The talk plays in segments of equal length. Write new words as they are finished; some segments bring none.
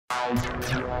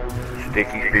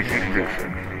Sticky fish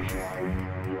exclusive.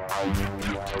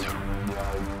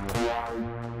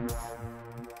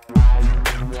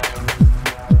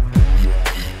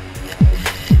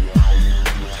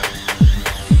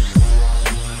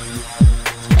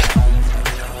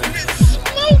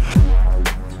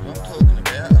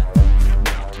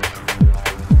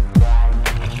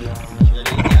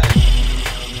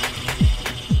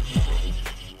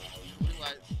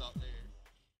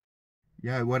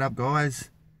 Yo, what up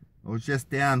guys? I was just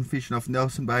down fishing off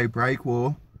Nelson Bay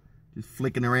breakwall, just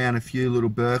flicking around a few little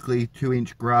Berkeley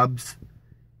 2-inch grubs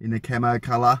in the camo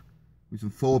colour with some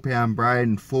 4-pound braid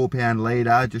and 4-pound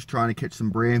leader, just trying to catch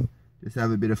some bream, just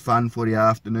have a bit of fun for the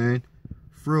afternoon.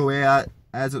 Threw out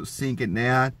as it was sinking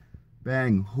down,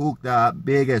 bang, hooked up,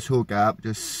 biggest hook up,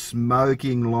 just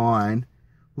smoking line,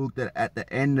 hooked it at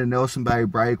the end of Nelson Bay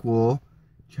breakwall,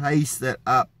 chased it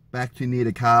up back to near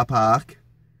the car park,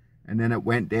 and then it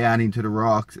went down into the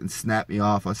rocks and snapped me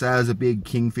off. I say it was a big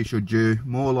kingfish or Jew,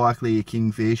 more likely a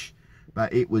kingfish,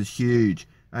 but it was huge.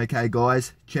 Okay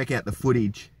guys, check out the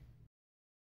footage.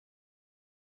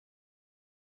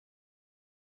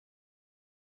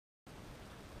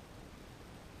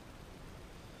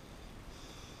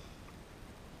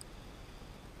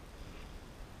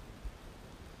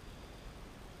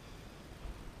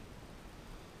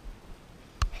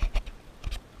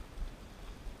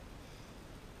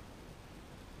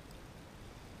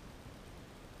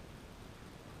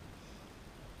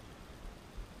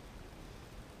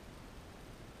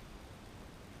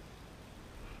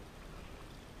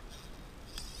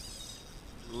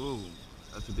 Ooh,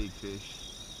 that's a big fish.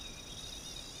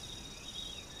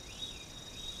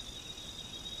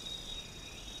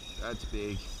 That's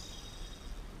big.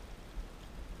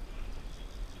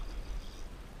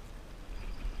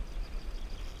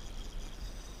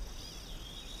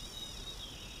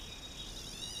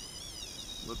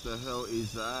 What the hell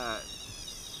is that?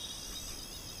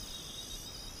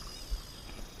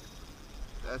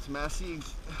 That's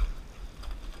massive.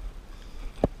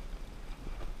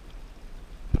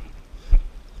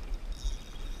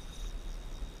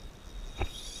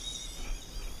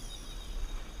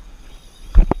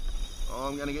 Oh,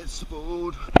 I'm gonna get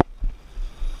spooled.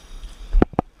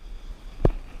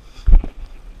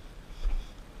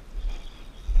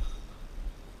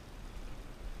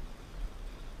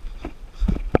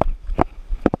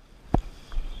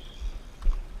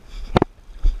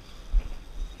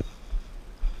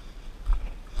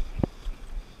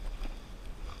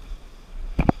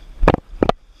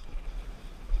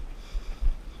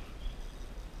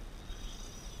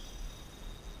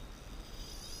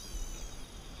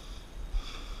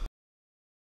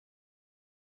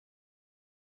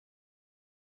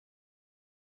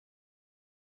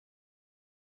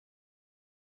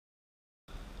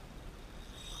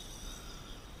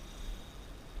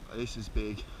 Oh, this is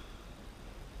big.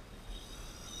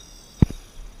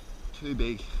 Too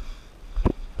big.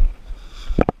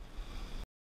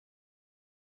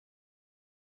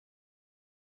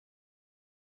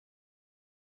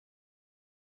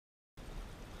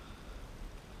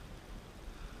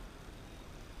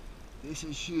 This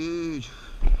is huge.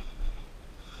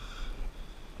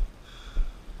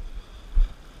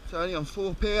 It's only on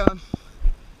 4 pound.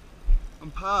 I'm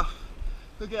puffed.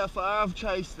 Look how far I've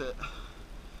chased it.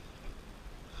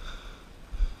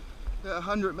 About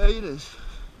 100 metres.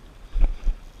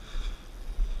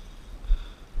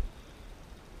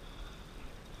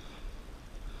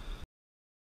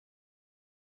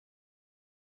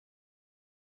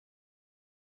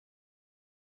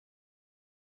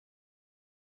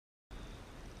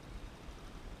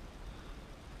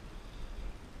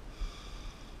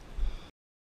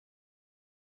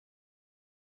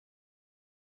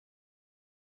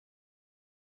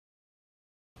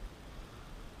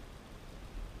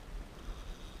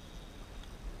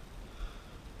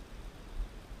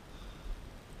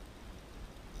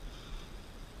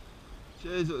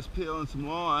 Jeez, it was peeling some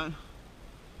line.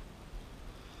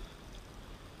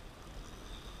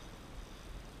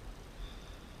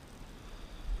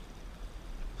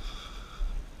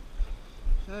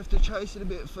 I have to chase it a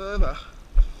bit further.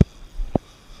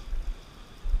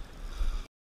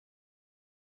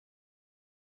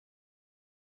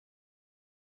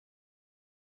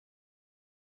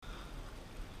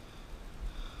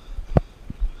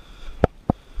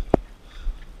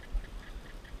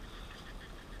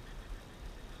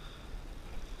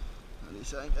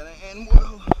 This ain't gonna end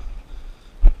well.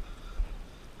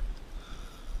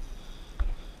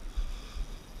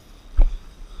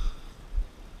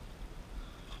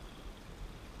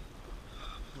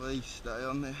 Please stay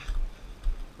on there.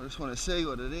 I just want to see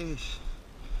what it is.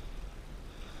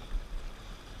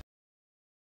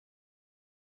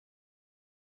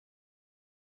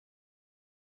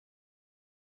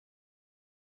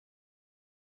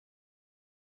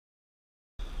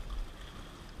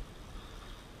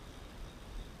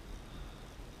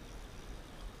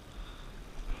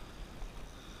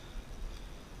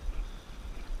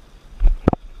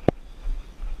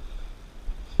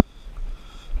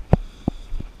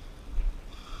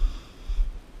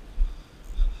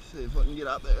 can get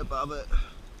up there above it.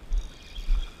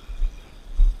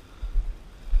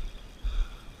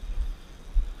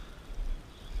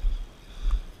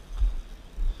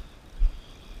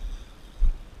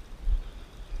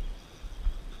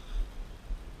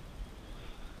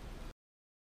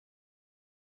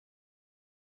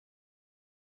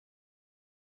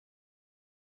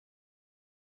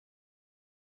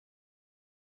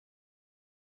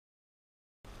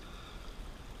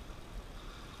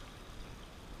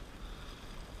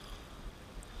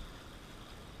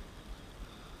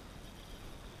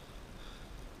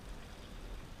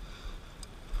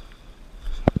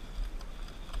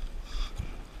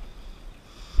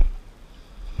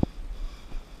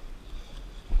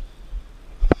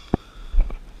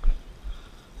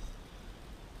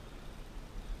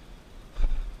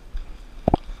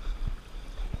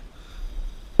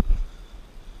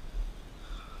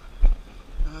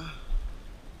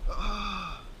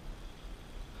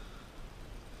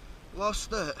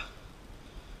 Lost it.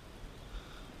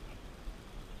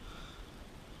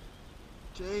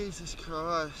 Jesus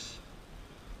Christ.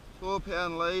 4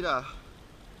 pound leader.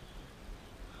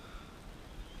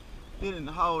 Didn't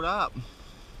hold up.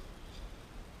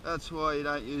 That's why you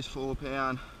don't use 4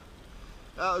 pound.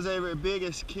 That was either a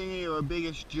biggest kingy or a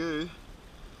biggest Jew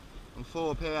on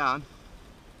 4 pound.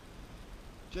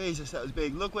 Jesus, that was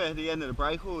big. Look where the end of the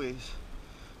breakwall is.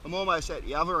 I'm almost at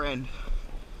the other end.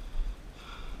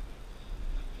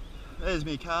 There's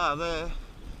my car there.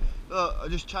 Look, I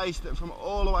just chased it from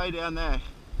all the way down there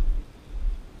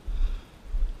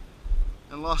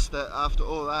and lost it after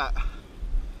all that.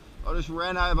 I just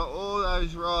ran over all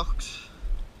those rocks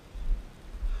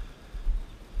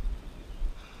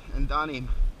and done him.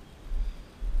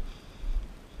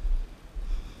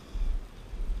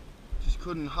 Just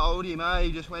couldn't hold him, eh?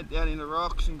 He just went down in the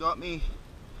rocks and got me.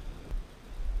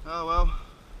 Oh well.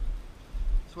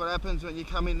 That's what happens when you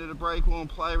come into the breakwall and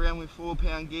play around with 4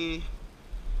 pound gear.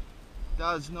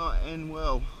 Does not end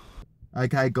well.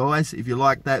 Okay guys, if you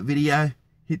liked that video,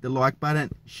 hit the like button,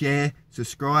 share,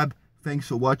 subscribe. Thanks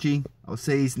for watching. I'll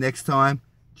see you next time.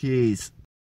 Cheers.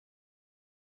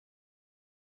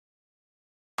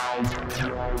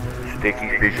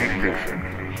 Sticky Fishy Fishing.